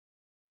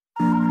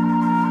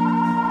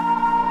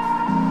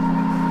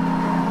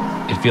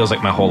It feels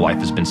like my whole life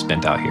has been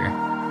spent out here.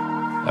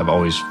 I've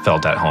always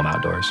felt at home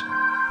outdoors.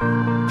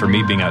 For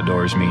me, being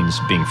outdoors means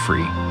being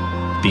free,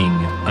 being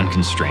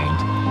unconstrained.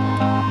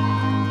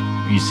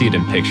 You see it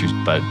in pictures,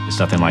 but it's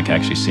nothing like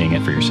actually seeing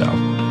it for yourself.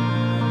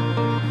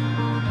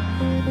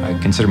 I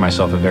consider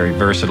myself a very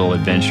versatile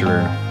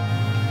adventurer,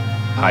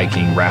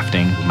 hiking,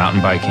 rafting,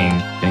 mountain biking,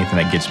 anything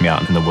that gets me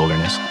out in the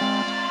wilderness.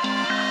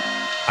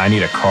 I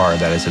need a car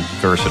that is as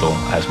versatile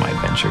as my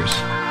adventures.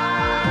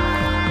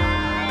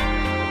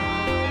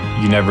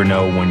 You never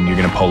know when you're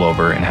going to pull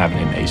over and have an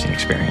amazing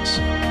experience.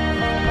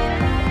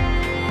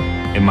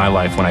 In my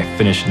life, when I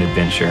finish an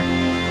adventure,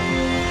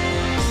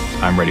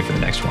 I'm ready for the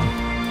next one.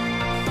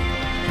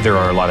 There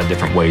are a lot of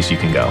different ways you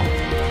can go.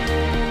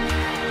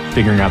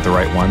 Figuring out the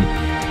right one,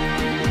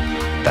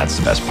 that's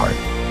the best part.